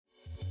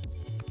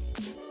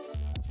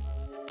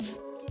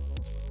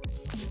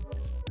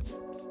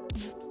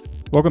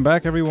Welcome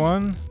back,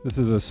 everyone. This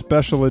is a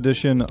special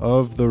edition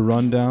of The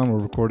Rundown. We're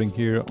recording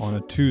here on a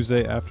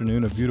Tuesday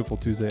afternoon, a beautiful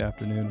Tuesday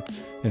afternoon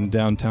in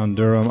downtown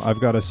Durham. I've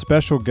got a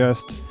special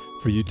guest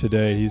for you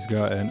today. He's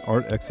got an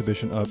art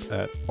exhibition up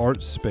at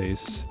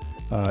Artspace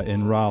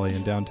in Raleigh,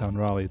 in downtown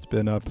Raleigh. It's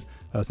been up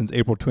since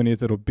April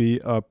 20th. It'll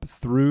be up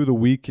through the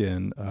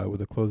weekend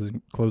with a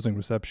closing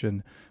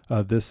reception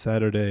this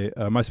Saturday.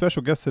 My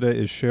special guest today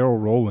is Sherrill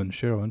Roland.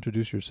 Sherrill,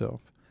 introduce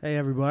yourself. Hey,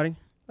 everybody.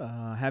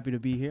 Happy to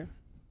be here.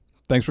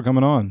 Thanks for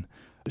coming on.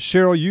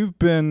 Sherrill, you've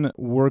been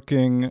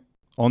working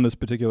on this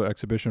particular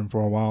exhibition for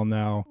a while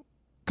now.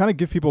 Kind of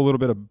give people a little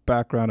bit of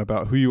background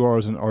about who you are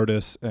as an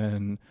artist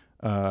and,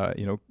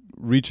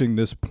 reaching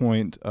this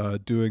point,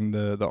 doing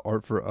the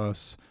Art for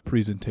Us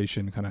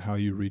presentation, kind of how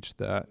you reached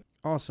that.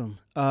 Awesome.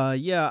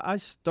 I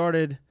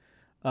started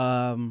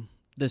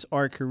this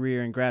art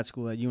career in grad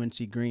school at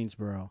UNC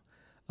Greensboro.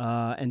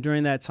 And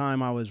during that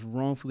time, I was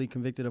wrongfully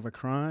convicted of a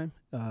crime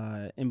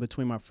in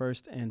between my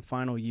first and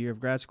final year of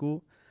grad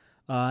school.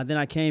 Then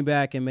I came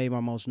back and made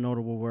my most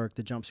notable work,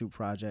 the Jumpsuit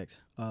Project,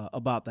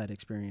 about that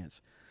experience.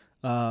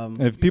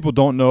 And if people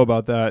don't know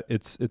about that,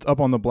 it's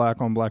up on the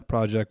Black on Black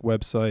Project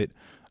website.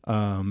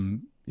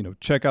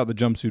 Check out the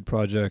Jumpsuit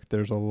Project.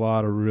 There's a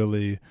lot of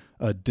really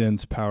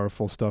dense,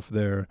 powerful stuff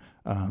there.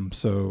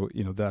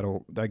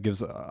 That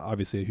gives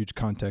obviously a huge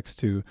context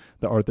to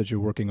the art that you're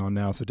working on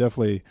now. So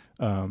definitely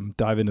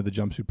dive into the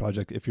Jumpsuit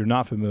Project if you're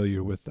not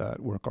familiar with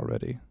that work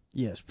already.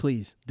 Yes,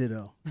 please.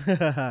 Ditto.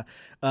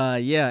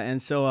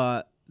 And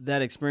so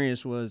that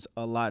experience was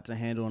a lot to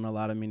handle in a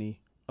lot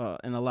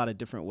of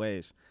different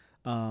ways.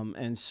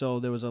 And so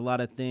there was a lot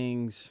of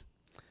things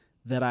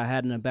that I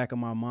had in the back of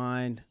my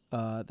mind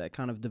that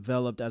kind of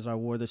developed as I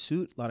wore the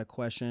suit. A lot of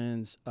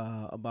questions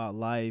about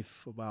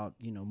life, about,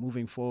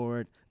 moving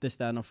forward, this,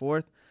 that, and the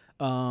fourth.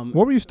 What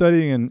were you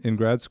studying in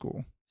grad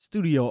school?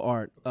 Studio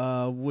art,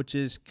 which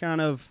is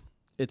kind of,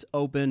 it's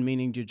open,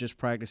 meaning you're just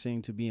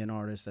practicing to be an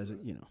artist as a,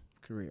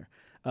 career.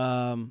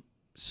 While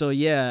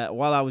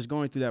I was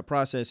going through that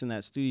process in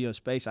that studio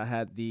space, I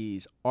had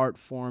these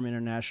Artfor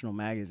international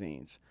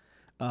magazines,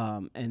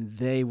 and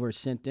they were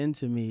sent in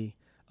to me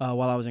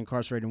while I was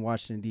incarcerated in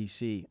Washington,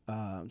 D.C.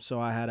 So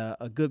I had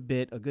a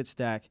good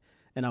stack,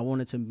 and I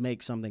wanted to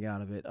make something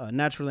out of it.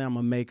 Naturally, I'm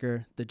a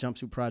maker. The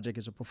Jumpsuit Project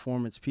is a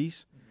performance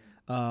piece,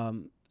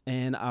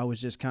 and I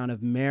was just kind of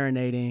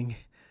marinating,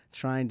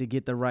 trying to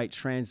get the right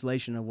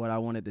translation of what I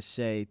wanted to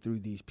say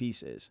through these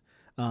pieces.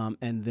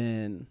 And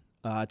then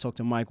I talked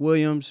to Mike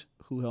Williams,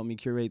 who helped me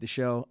curate the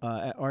show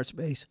at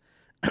Artspace.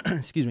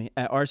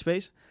 At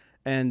Artspace.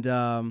 And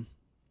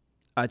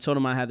I told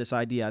him I had this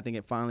idea. I think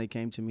it finally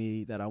came to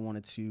me that I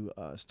wanted to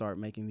start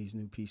making these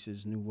new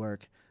pieces, new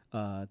work,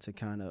 to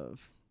kind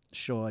of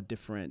show a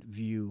different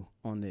view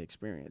on the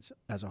experience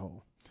as a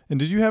whole. And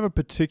did you have a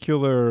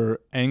particular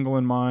angle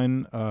in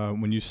mind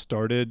when you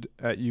started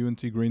at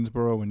UNC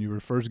Greensboro, when you were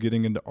first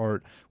getting into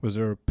art? Was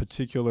there a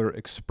particular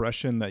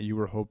expression that you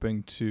were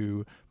hoping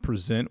to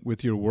present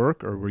with your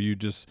work, or were you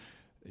just,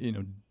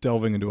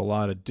 delving into a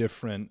lot of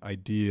different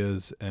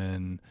ideas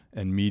and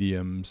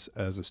mediums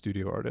as a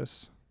studio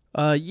artist?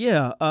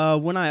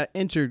 When I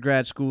entered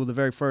grad school the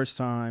very first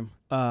time,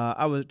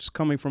 I was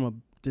coming from a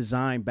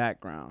design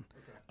background.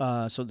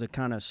 So to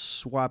kind of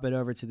swap it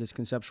over to this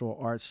conceptual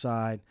art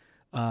side,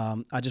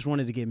 I just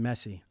wanted to get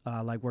messy.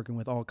 I like working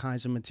with all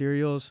kinds of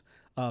materials,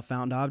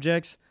 found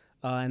objects,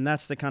 and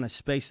that's the kind of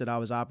space that I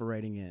was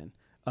operating in.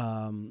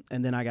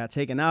 And then I got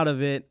taken out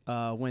of it,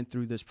 went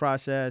through this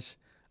process,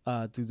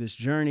 through this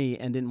journey,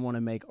 and didn't want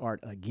to make art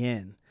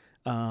again.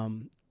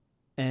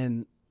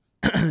 And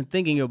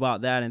thinking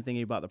about that and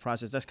thinking about the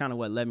process, that's kind of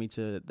what led me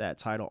to that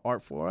title,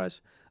 Art for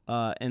Us,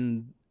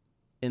 and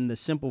in the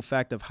simple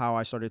fact of how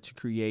I started to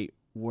create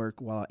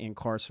work while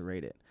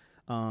incarcerated.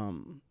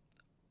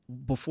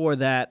 Before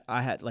that,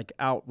 I had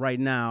out right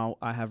now,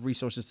 I have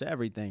resources to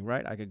everything,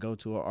 right? I could go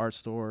to an art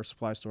store,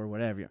 supply store,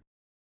 whatever.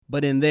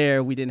 But in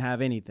there, we didn't have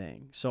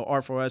anything. So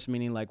Art for Us,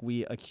 meaning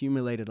we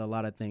accumulated a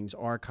lot of things,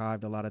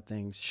 archived a lot of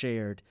things,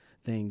 shared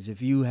things.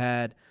 If you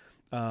had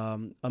a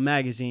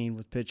magazine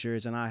with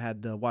pictures and I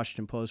had the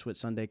Washington Post with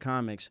Sunday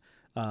comics,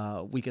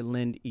 we could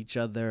lend each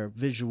other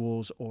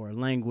visuals or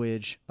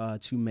language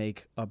to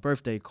make a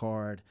birthday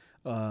card,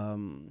 I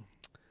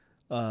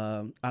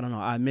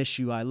miss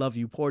you, I love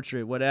you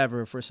portrait,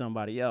 whatever, for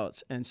somebody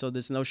else. And so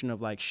this notion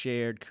of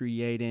shared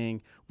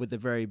creating with the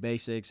very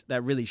basics,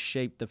 that really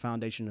shaped the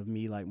foundation of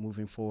me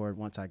moving forward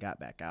once I got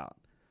back out.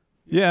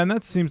 Yeah, and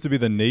that seems to be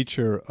the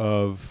nature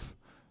of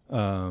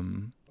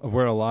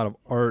where a lot of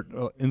art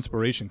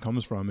inspiration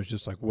comes from. It's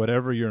just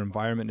whatever your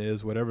environment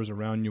is, whatever's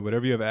around you,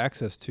 whatever you have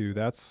access to,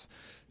 that's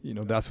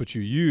what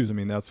you use. I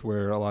mean, that's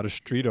where a lot of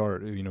street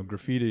art,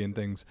 graffiti and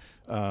things,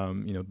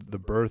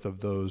 the birth of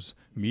those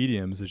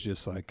mediums is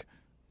just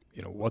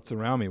what's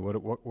around me?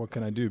 What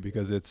can I do?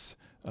 Because it's,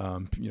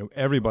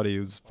 everybody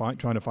is trying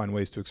to find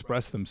ways to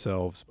express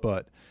themselves,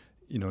 but,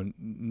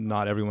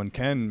 not everyone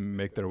can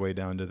make their way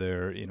down to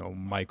their,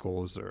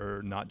 Michaels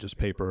or not just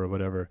paper or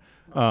whatever,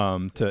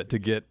 to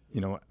get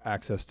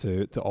access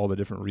to all the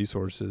different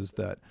resources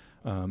that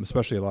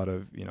especially a lot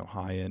of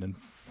high end and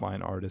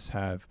fine artists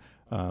have.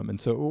 And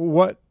so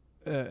what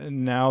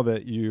now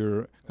that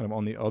you're kind of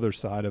on the other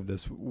side of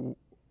this,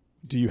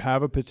 do you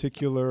have a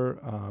particular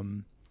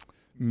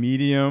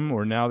medium,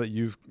 or now that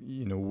you've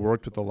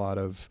worked with a lot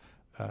of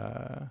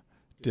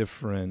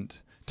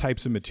different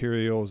types of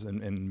materials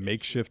and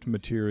makeshift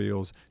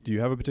materials, do you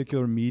have a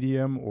particular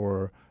medium,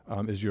 or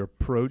is your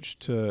approach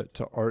to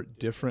art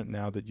different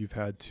now that you've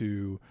had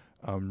to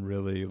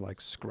really like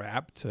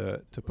scrap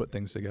to put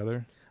things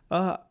together?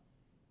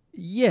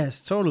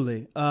 Yes,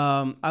 totally.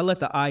 I let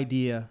the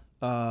idea,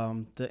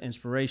 the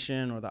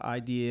inspiration or the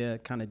idea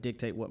kind of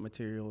dictate what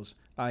materials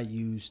I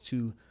use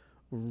to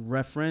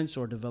reference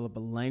or develop a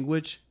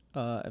language,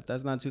 if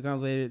that's not too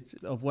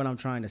complicated, of what I'm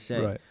trying to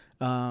say. Right.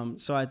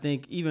 So I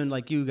think even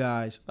like you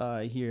guys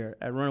here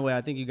at Runaway,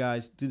 I think you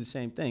guys do the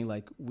same thing.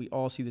 Like we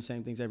all see the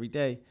same things every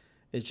day.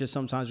 It's just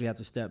sometimes we have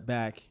to step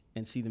back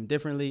and see them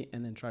differently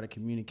and then try to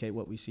communicate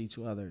what we see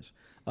to others.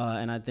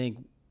 And I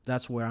think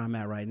that's where I'm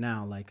at right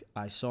now. Like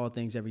I saw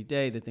things every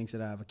day, the things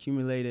that I've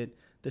accumulated,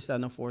 this, that,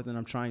 and the fourth, and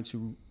I'm trying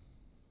to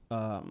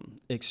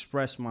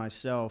express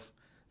myself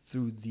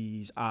through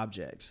these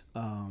objects.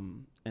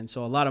 And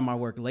so a lot of my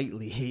work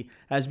lately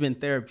has been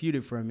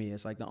therapeutic for me.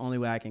 It's like the only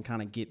way I can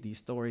kind of get these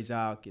stories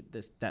out, get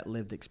that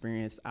lived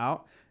experience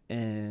out,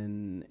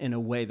 and in a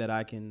way that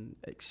I can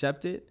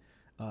accept it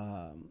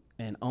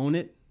and own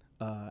it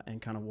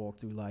and kind of walk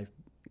through life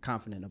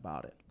confident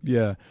about it.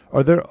 Yeah.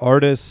 Are there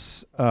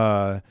artists,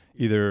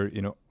 either,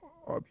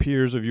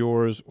 peers of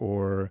yours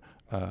or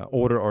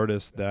older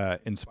artists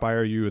that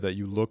inspire you, that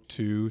you look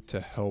to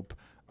help,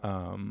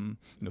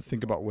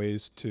 think about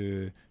ways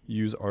to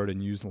use art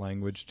and use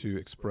language to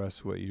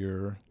express what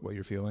you're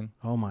feeling?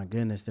 Oh my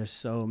goodness, there's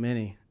so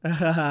many.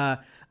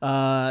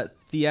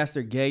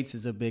 Theaster Gates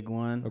is a big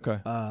one. Okay.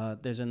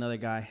 There's another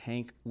guy,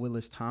 Hank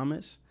Willis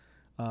Thomas,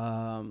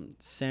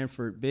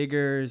 Sanford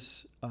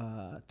Biggers,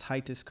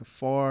 Titus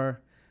Kafar.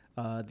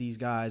 These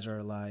guys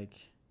are like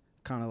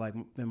kind of like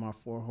in my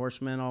four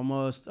horsemen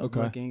almost of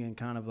looking and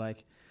kind of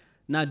like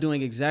not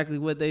doing exactly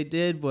what they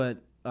did,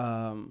 but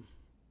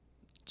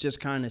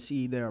just kind of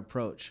see their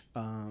approach.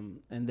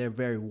 And they're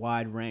very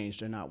wide range.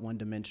 They're not one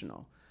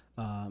dimensional.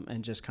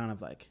 And just kind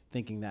of like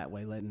thinking that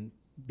way, let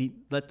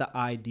the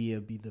idea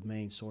be the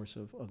main source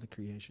of the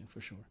creation, for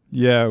sure.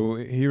 Yeah,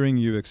 hearing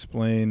you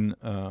explain,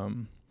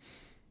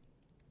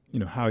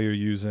 how you're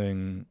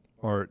using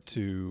art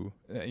to,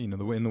 in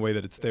the way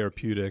that it's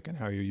therapeutic, and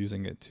how you're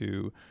using it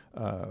to,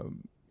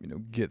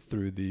 get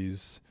through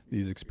these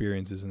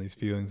experiences and these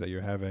feelings that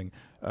you're having.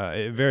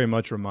 It very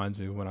much reminds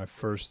me of when I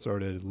first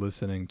started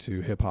listening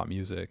to hip hop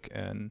music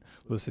and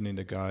listening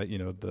to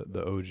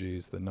the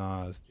OGs, the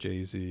Nas,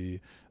 Jay-Z,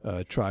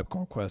 Tribe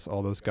Called Quest,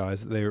 all those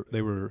guys.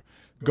 They were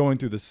going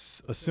through a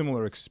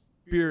similar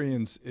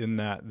experience in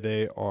that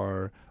they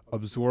are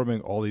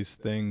absorbing all these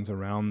things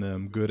around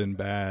them, good and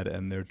bad,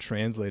 and they're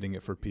translating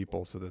it for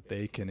people so that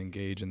they can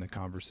engage in the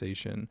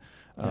conversation.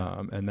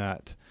 And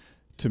that,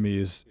 to me,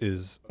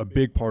 is a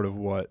big part of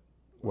what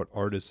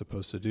art is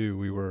supposed to do.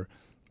 We were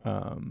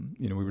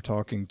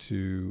talking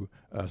to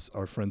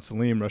our friend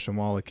Salim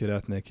Reshamwala, Kid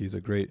Ethnic. He's a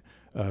great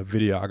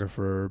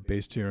videographer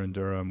based here in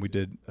Durham. We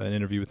did an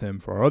interview with him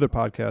for our other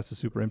podcast, The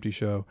Super Empty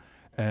Show,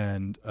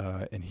 and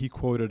he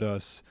quoted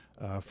us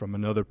from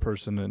another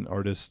person, an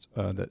artist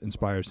that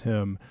inspires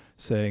him,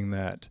 saying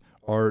that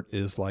art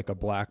is like a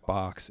black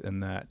box,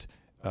 and that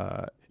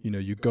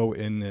you go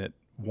in it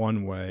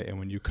one way, and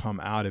when you come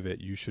out of it,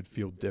 you should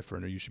feel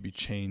different, or you should be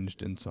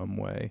changed in some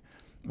way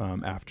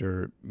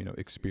after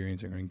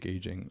experiencing or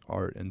engaging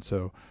art. And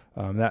so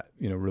that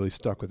really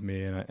stuck with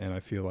me, and I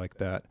feel like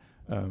that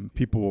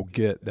people will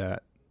get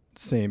that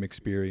same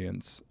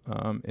experience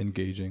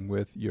engaging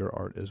with your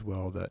art as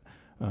well,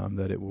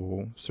 that it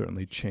will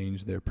certainly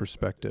change their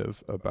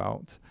perspective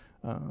about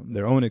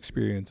their own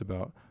experience,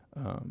 about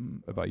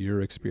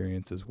your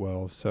experience as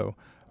well. So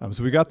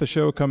we got the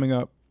show coming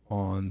up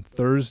on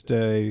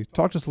Thursday.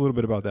 Talk to us a little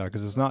bit about that,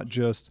 because it's not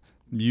just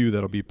you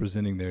that'll be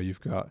presenting there.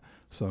 You've got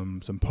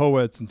some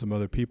poets and some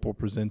other people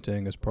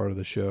presenting as part of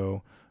the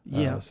show.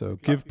 So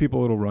give people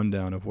a little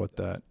rundown of what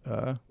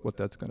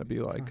that's going to be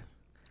like.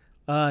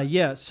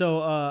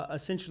 So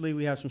essentially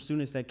we have some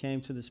students that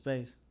came to the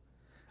space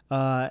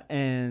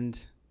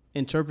and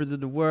interpreted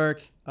the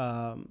work,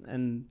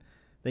 and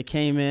they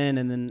came in,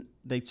 and then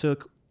they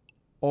took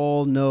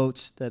all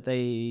notes that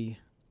they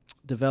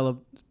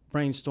developed,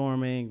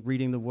 brainstorming,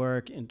 reading the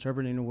work,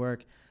 interpreting the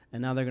work,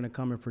 and now they're going to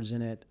come and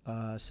present it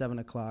 7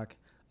 o'clock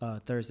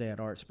Thursday at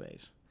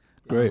Artspace.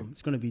 Great.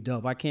 It's going to be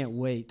dope. I can't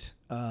wait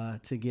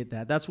to get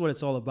that. That's what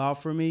it's all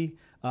about for me.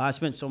 I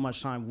spent so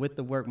much time with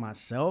the work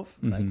myself.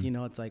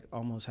 Mm-hmm. It's like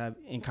almost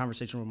in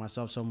conversation with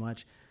myself so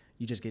much,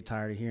 you just get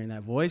tired of hearing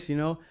that voice,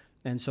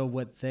 And so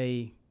what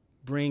they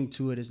bring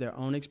to it is their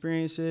own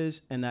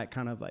experiences, and that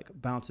kind of like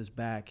bounces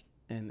back,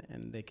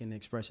 and they can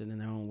express it in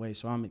their own way.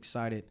 So I'm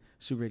excited,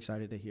 super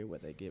excited to hear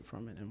what they get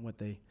from it and what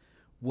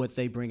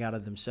they bring out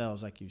of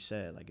themselves. Like you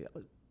said, like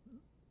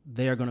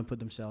they are going to put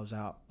themselves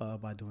out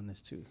by doing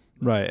this too.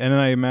 Right, and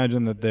I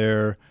imagine that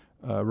their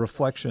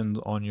reflections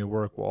on your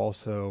work will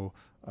also,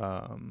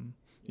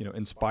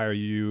 inspire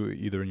you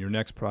either in your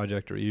next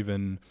project or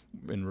even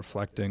in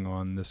reflecting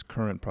on this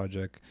current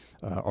project,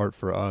 Art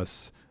for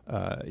Us.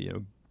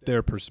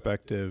 Their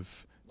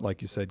perspective,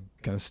 like you said,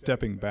 kind of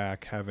stepping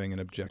back, having an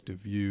objective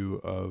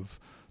view of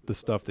the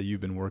stuff that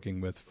you've been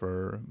working with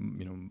for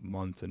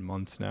months and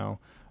months now.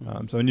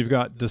 And you've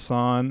got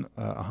Dasan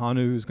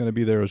Ahanu, who's going to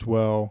be there as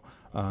well.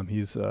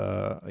 He's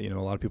a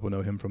lot of people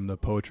know him from the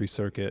poetry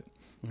circuit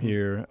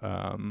here.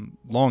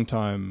 Long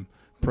time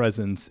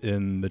presence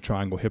in the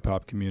Triangle hip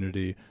hop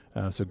community.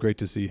 So great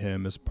to see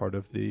him as part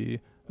of the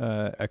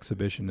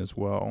exhibition as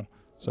well.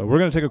 So we're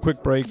going to take a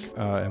quick break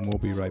and we'll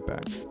be right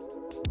back.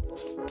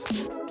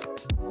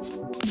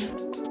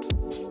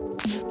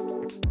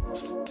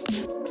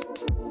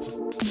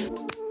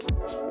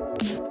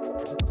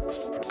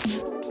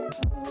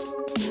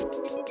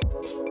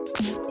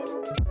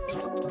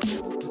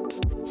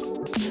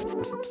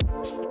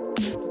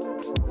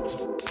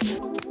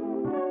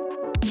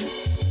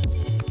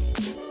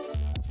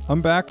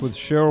 I'm back with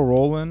Sherrill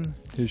Roland.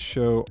 His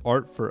show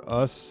Art for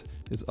Us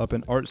is up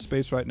in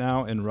Artspace right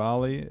now in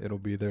Raleigh. It'll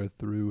be there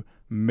through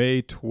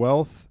May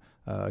 12th.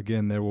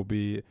 Again, there will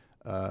be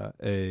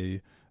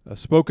a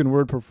spoken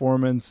word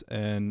performance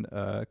and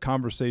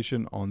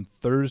conversation on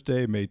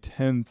Thursday, May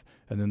 10th,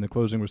 and then the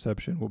closing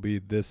reception will be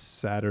this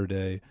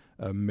Saturday,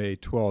 May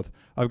 12th.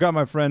 I've got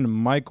my friend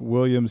Mike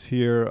Williams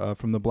here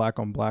from the Black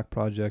on Black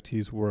Project.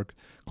 He's worked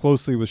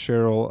closely with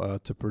Sherrill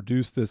to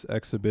produce this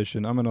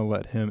exhibition. I'm going to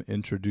let him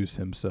introduce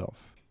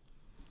himself.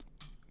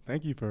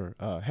 Thank you for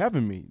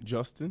having me,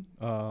 Justin.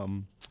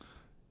 I'm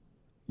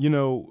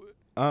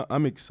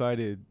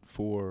excited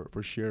for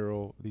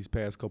Sherrill these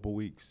past couple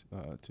weeks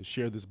to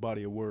share this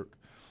body of work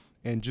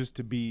and just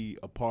to be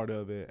a part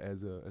of it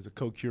as a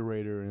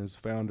co-curator and as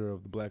founder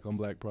of the Black on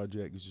Black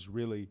Project is just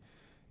really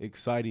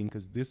exciting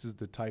because this is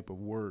the type of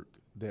work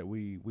that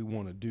we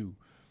want to do,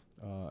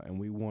 and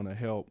we want to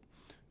help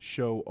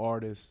show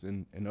artists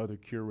and other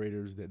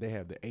curators that they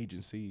have the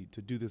agency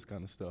to do this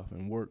kind of stuff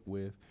and work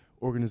with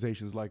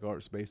organizations like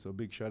Artspace. So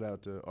big shout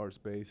out to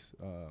Artspace,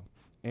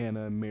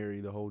 Anna, Mary,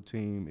 the whole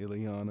team,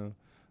 Ileana,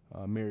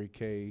 Mary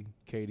Kay,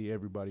 Katie,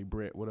 everybody,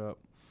 Brett, what up?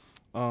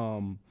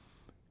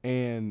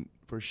 And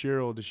for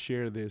Sherrill to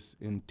share this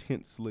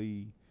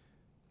intensely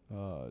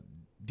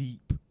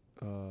deep,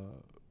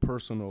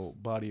 personal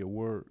body of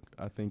work,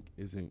 I think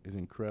is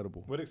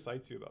incredible. What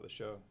excites you about the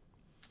show?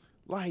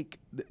 Like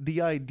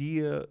the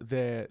idea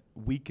that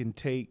we can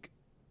take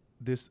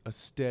this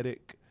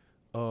aesthetic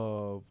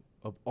of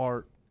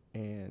art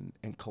and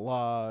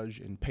collage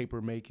and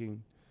paper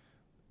making,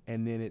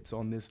 and then it's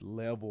on this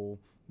level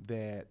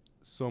that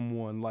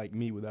someone like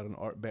me without an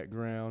art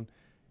background,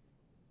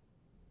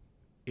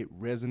 it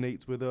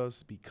resonates with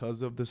us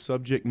because of the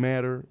subject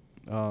matter,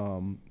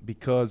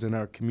 because in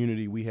our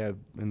community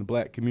in the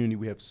Black community,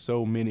 we have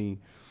so many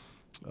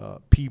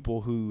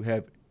people who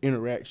have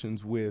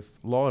interactions with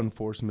law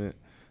enforcement,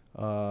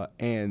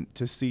 and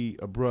to see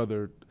a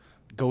brother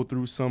go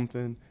through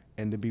something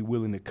and to be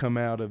willing to come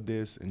out of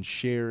this and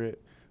share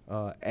it,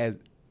 as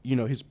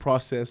his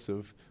process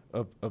of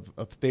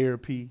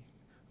therapy,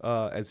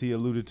 as he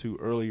alluded to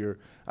earlier,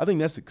 I think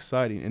that's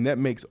exciting and that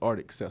makes art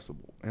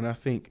accessible. And I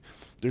think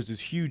there's this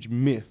huge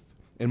myth,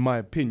 in my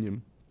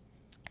opinion,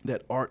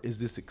 that art is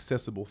this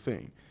accessible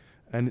thing.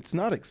 And it's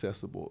not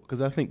accessible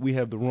because I think we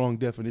have the wrong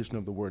definition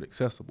of the word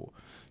accessible.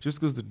 Just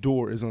because the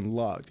door is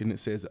unlocked and it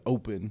says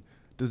open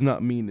does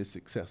not mean it's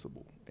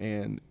accessible.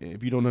 And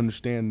if you don't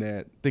understand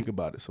that, think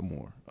about it some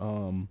more.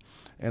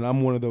 And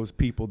I'm one of those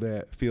people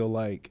that feel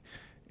like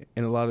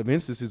in a lot of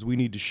instances we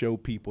need to show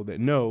people that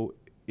no,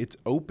 it's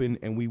open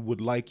and we would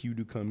like you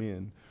to come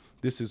in.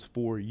 This is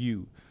for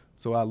you.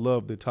 So I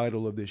love the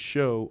title of this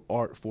show,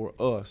 Art for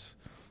Us.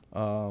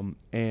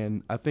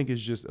 And I think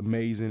it's just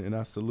amazing, and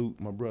I salute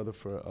my brother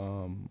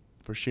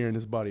for sharing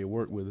this body of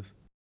work with us.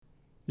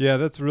 Yeah,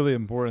 that's really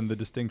important, the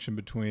distinction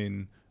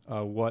between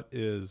what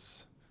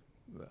is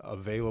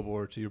available,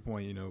 or to your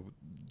point,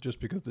 just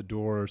because the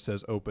door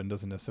says open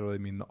doesn't necessarily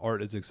mean the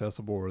art is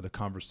accessible or the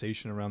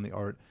conversation around the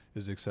art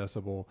is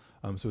accessible.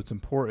 So it's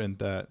important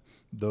that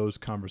those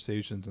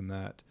conversations and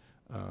that,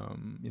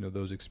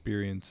 those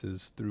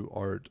experiences through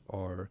art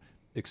are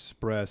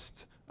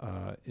expressed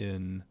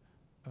in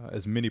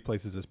as many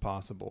places as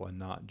possible and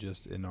not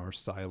just in our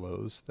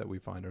silos that we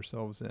find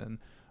ourselves in.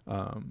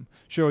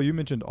 Sherrill, you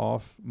mentioned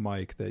off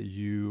mic that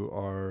you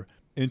are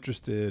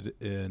interested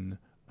in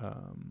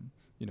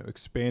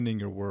expanding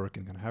your work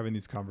and kind of having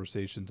these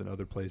conversations in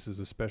other places,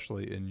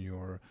 especially in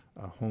your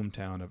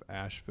hometown of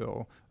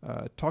Asheville.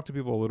 Talk to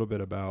people a little bit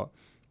about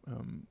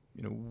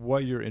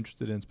what you're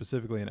interested in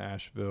specifically in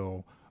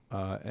Asheville,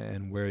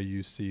 and where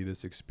you see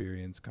this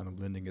experience kind of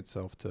lending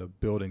itself to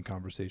building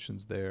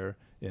conversations there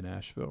in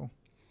Asheville.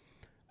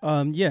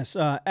 Yes,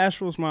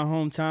 Asheville's my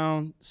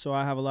hometown, so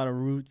I have a lot of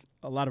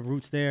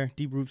roots there,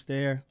 deep roots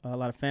there, a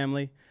lot of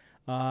family,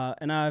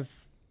 and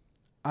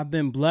I've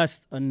been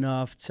blessed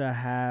enough to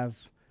have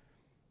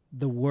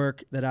the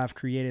work that I've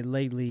created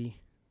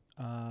lately,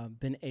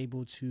 been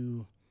able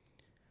to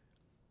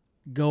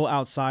go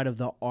outside of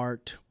the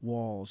art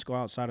walls, go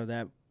outside of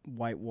that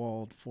white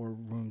walled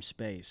 4-room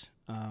space.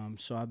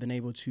 So I've been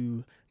able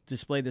to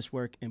display this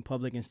work in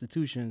public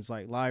institutions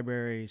like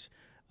libraries.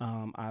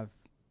 I've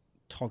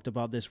talked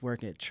about this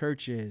work at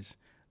churches,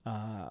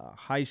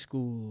 high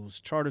schools,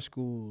 charter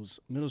schools,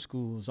 middle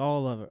schools,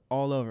 all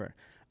over.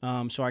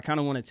 So I kind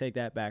of want to take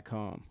that back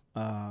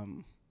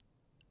home.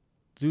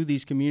 Through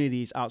these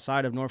communities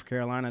outside of North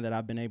Carolina that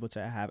I've been able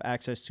to have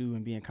access to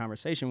and be in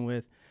conversation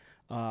with,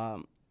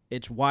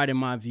 it's widened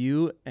my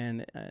view,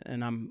 and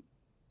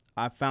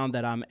I found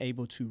that I'm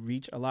able to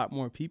reach a lot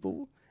more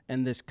people,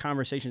 and this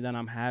conversation that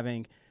I'm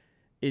having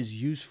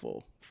is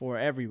useful for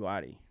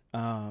everybody.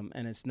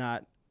 And it's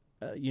not,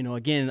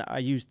 again, I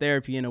use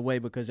therapy in a way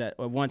because at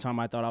one time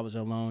I thought I was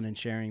alone in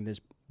sharing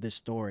this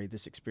story,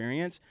 this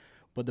experience.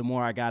 But the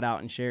more I got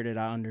out and shared it,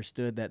 I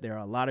understood that there are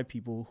a lot of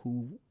people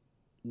who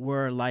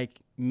were like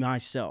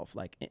myself,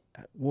 like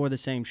wore the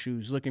same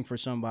shoes, looking for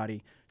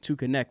somebody to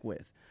connect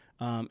with.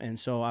 And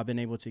so I've been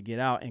able to get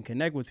out and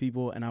connect with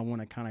people, and I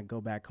want to kind of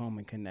go back home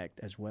and connect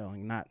as well,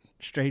 and not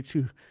stray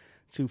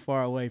too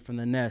far away from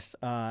the nest,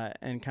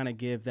 and kind of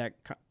give that,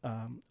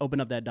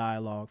 open up that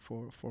dialogue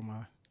for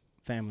my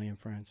family and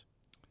friends.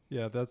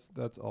 Yeah, that's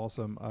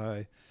awesome.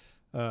 I,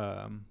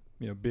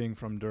 being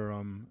from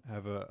Durham,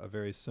 have a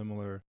very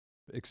similar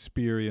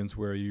experience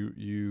where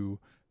you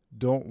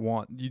don't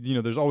want,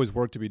 there's always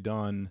work to be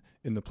done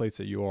in the place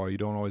that you are. You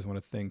don't always want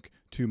to think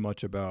too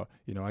much about,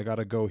 I got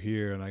to go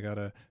here and I got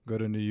to go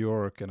to New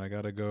York and I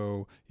got to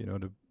go,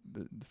 to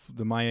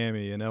the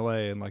Miami and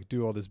LA and like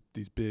do all these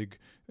big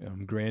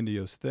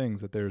grandiose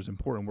things. That there's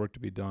important work to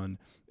be done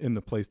in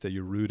the place that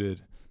you're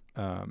rooted.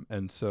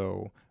 And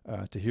so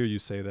to hear you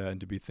say that and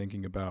to be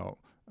thinking about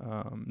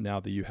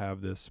now that you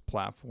have this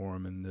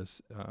platform and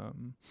this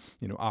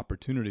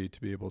opportunity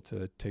to be able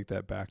to take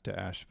that back to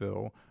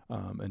Asheville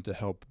and to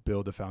help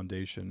build a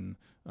foundation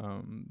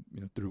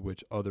through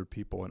which other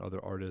people and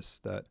other artists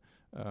that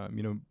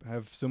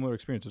have similar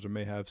experiences or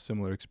may have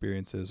similar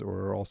experiences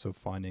or are also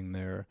finding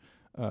their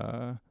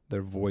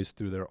voice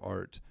through their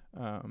art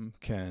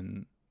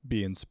can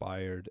be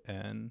inspired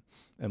and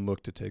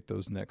look to take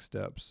those next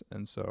steps.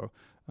 And so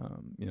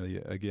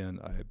again,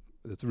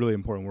 it's really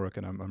important work,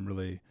 and I'm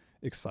really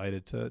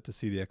excited to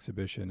see the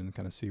exhibition and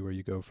kind of see where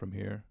you go from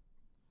here.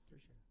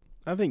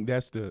 I think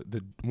that's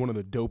the one of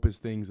the dopest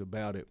things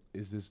about it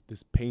is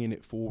this paying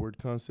it forward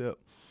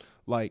concept.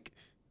 Like,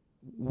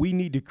 we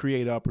need to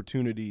create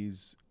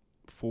opportunities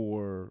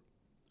for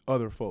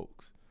other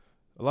folks.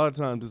 A lot of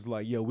times it's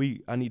like,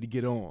 I need to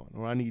get on,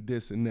 or I need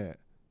this and that.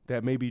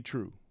 That may be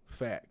true.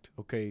 Fact.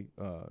 Okay.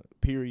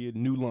 Period.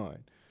 New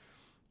line.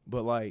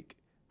 But like,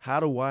 how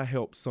do I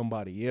help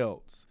somebody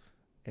else?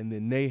 And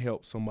then they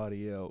help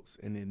somebody else,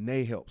 and then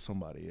they help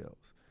somebody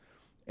else.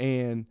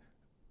 And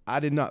I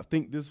did not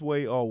think this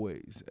way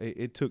always.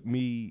 It took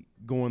me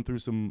going through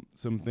some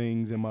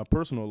things in my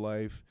personal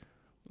life,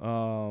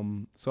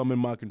 some in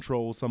my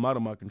control, some out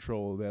of my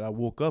control, that I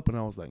woke up and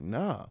I was like,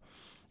 nah,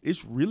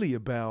 it's really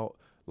about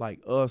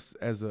like us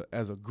as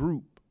a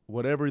group,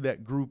 whatever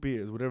that group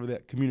is, whatever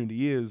that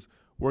community is,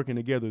 working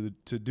together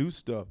to do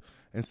stuff.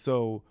 And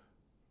so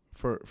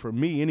for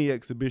me, any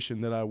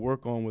exhibition that I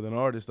work on with an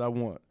artist, I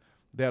want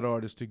that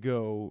artist to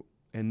go,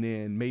 and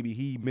then maybe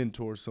he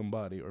mentors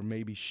somebody, or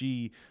maybe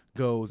she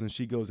goes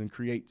and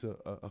creates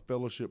a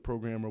fellowship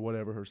program or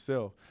whatever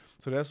herself.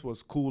 So that's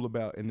what's cool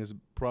about in this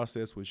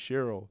process with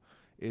Sherrill,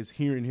 is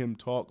hearing him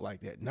talk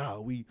like that.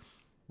 Nah, we're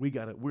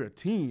a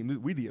team.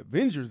 We the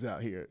Avengers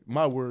out here.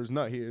 My words,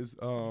 not his.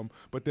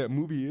 But that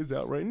movie is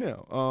out right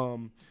now.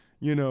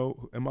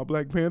 Am I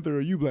Black Panther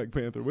or you Black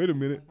Panther? Wait a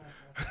minute.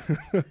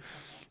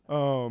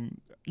 I'm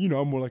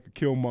more like a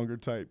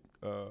Killmonger type.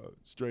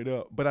 Straight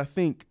up. But I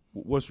think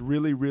what's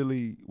really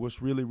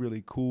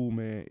cool,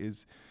 man,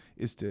 is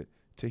to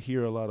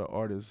hear a lot of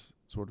artists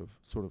sort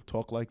of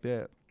talk like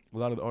that. A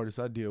lot of the artists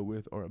I deal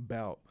with are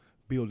about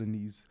building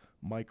these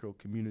micro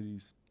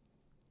communities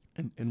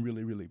and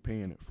really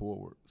paying it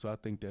forward. So I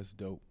think that's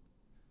dope.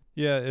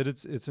 Yeah,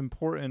 it's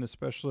important,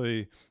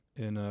 especially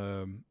in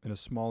a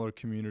smaller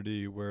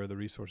community where the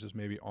resources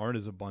maybe aren't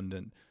as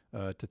abundant,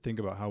 to think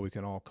about how we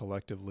can all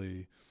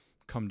collectively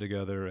come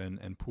together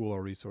and pool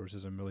our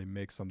resources and really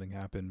make something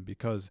happen,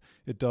 because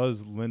it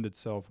does lend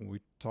itself, when we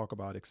talk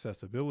about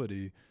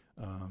accessibility,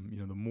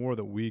 the more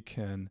that we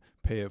can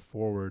pay it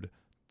forward,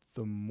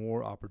 the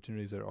more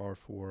opportunities there are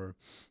for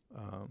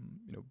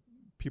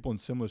people in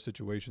similar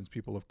situations,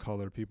 people of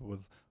color, people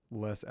with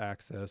less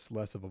access,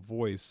 less of a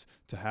voice,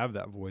 to have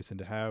that voice and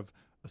to have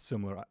a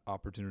similar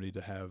opportunity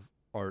to have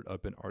art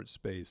up in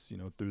Artspace,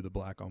 through the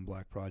Black on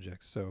Black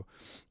projects. So,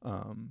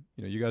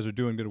 you guys are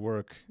doing good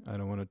work. I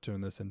don't want to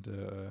turn this into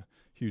a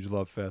huge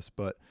love fest,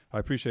 but I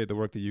appreciate the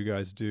work that you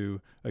guys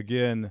do.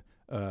 Again,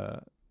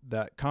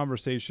 that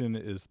conversation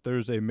is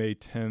Thursday, May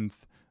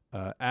 10th,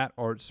 at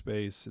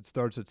Artspace. It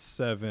starts at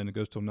 7, it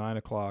goes till 9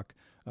 o'clock,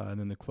 and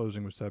then the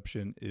closing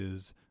reception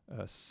is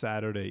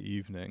Saturday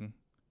evening.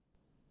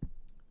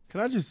 Can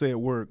I just say a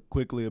word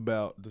quickly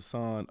about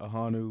Dasan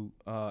Ahanu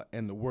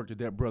and the work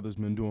that brother's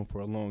been doing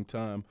for a long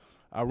time?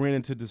 I ran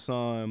into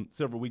Dasan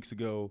several weeks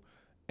ago,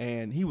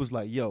 and he was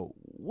like, yo,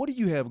 what do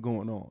you have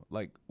going on?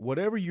 Like,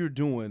 whatever you're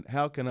doing,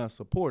 how can I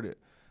support it?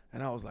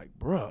 And I was like,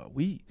 bruh,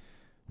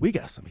 we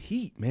got some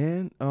heat,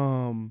 man.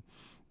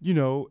 You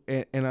know,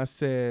 and I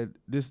said,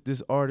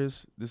 this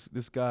artist,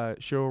 this guy,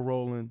 Sherrill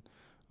Roland,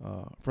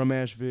 from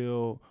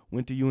Asheville,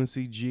 went to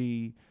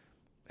UNCG,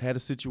 had a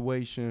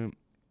situation,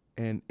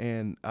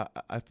 and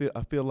I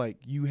feel like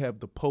you have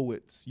the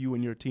poets, you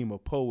and your team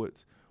of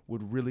poets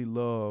would really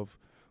love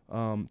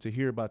to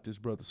hear about this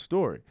brother's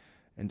story.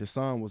 And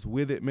Dasan was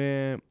with it,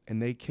 man,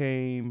 and they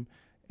came,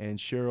 and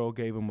Sherrill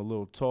gave him a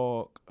little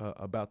talk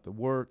about the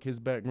work, his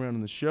background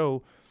in the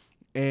show,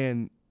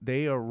 and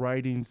they are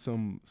writing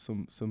some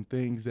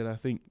things that I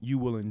think you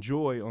will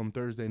enjoy on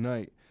Thursday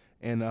night,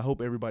 and I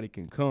hope everybody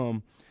can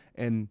come.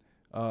 And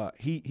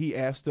he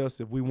asked us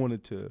if we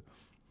wanted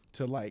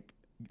to like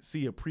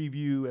see a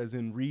preview, as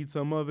in read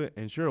some of it,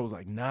 and Sherrill was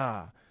like,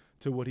 nah,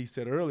 to what he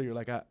said earlier.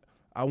 Like,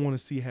 I want to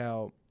see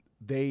how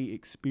they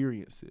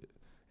experience it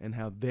and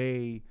how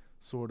they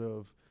sort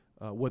of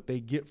what they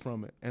get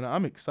from it. And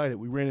I'm excited.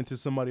 We ran into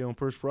somebody on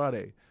First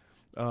Friday,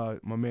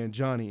 my man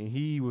Johnny, and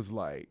he was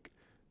like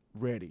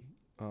ready.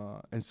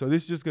 And so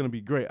this is just going to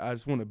be great. I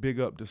just want to big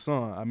up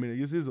Dasan. I mean,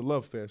 this is a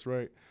love fest,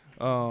 right?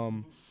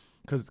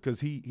 Because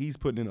he's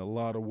putting in a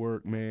lot of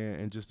work, man,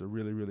 and just a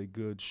really, really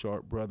good,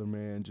 sharp brother,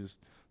 man.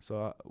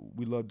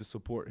 We love to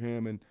support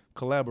him. And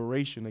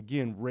collaboration,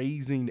 again,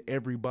 raising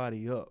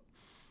everybody up,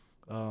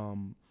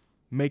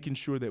 making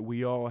sure that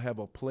we all have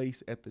a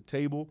place at the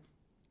table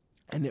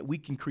and that we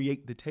can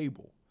create the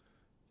table,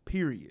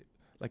 period.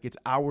 Like, it's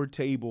our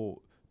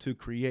table to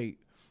create,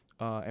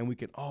 and we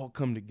can all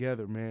come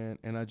together, man.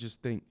 And I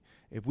just think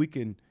if we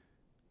can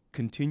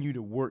continue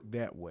to work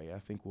that way, I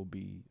think we'll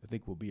be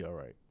all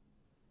right.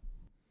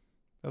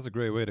 That's a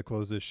great way to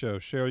close this show.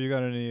 Sherrill, you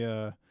got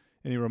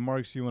any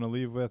remarks you want to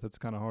leave with? It's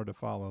kind of hard to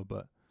follow,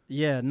 but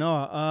yeah,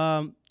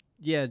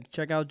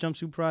 check out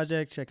Jumpsuit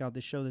Project. Check out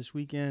the show this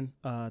weekend.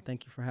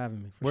 Thank you for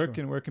having me. Where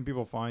can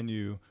people find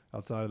you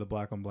outside of the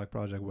Black on Black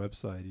Project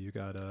website? You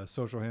got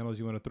social handles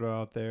you want to throw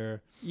out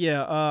there?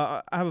 Yeah,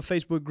 I have a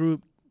Facebook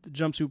group, the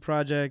Jumpsuit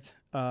Project.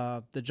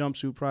 The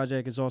Jumpsuit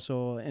Project is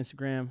also an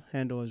Instagram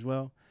handle as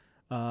well,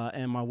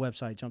 and my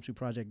website,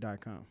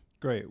 jumpsuitproject.com.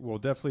 Great. Well,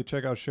 definitely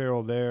check out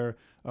Sherrill there.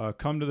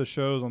 Come to the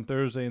shows on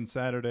Thursday and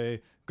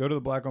Saturday. Go to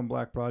the Black on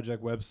Black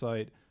Project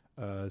website.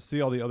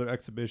 See all the other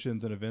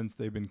exhibitions and events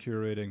they've been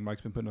curating.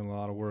 Mike's been putting in a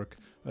lot of work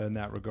in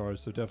that regard,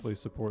 so definitely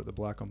support the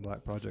Black on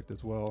Black Project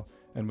as well.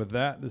 And with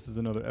that, this is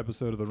another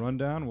episode of The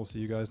Rundown. We'll see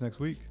you guys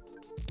next week.